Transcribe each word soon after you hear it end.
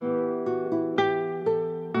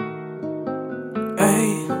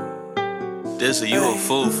this, or you a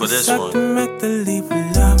fool for this one. It's like the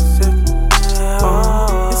Libra Lover.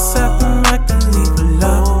 It's like the Libra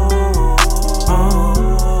Lover.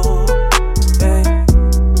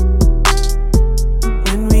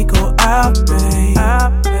 When we go out, babe,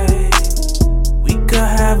 we could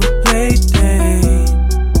have a play day.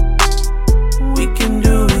 We can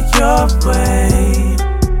do it your way.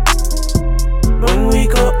 When we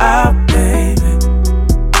go out, baby.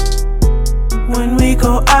 When we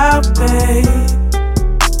go out, babe,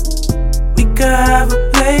 we could have a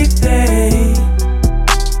play day.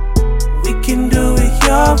 We can do it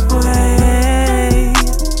your way.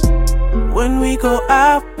 When we go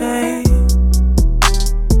out, babe,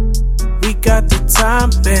 we got the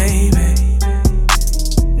time, baby.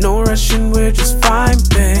 No rushing, we're just fine,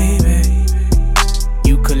 baby.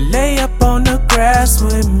 You could lay up on the grass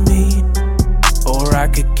with me, or I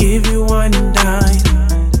could give you one and dine.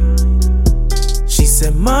 She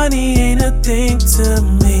said money ain't a thing to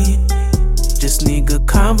me, just need good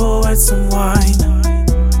convo and some wine.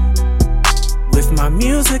 With my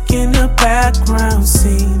music in the background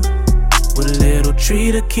scene, with a little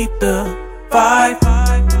tree to keep the vibe.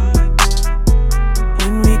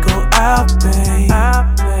 When we go out, babe,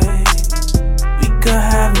 we could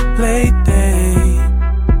have a play day.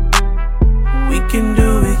 We can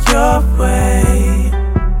do it your way.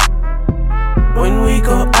 When we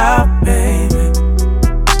go out, baby.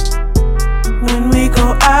 When we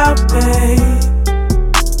go out, babe,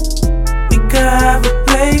 we could have a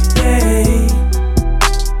play day.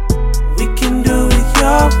 We can do it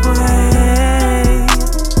your way.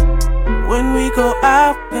 When we go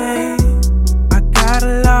out, babe, I got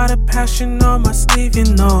a lot of passion on my sleeve, you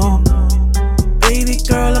know. Baby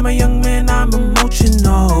girl, I'm a young man, I'm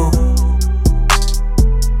emotional.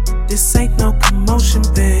 This ain't no commotion,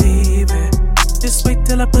 baby. Just wait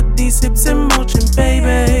till I put these hips in motion,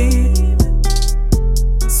 baby.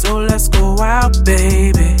 So let's go out,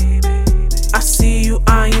 baby. I see you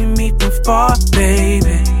eyeing me from far,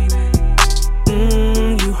 baby.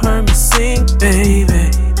 You heard me sing, baby.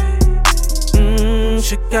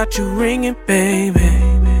 She got you ringing, baby.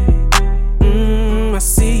 I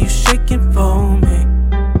see you shaking for me.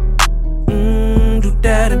 Do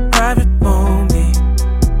that in private for me.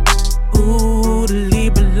 Ooh, the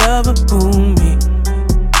Libra Lover, boom me.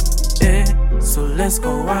 Yeah, so let's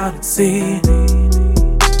go out and see.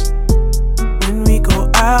 When we go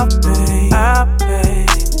out, babe,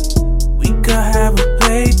 we could have a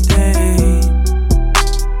play day.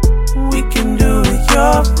 We can do it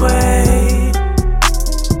your way.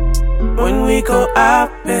 When we go out,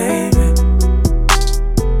 baby.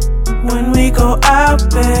 When we go out,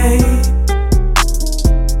 babe,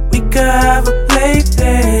 we could have a play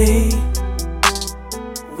day.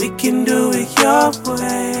 We can do it your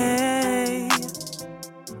way.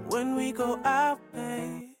 When we go out,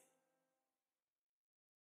 babe.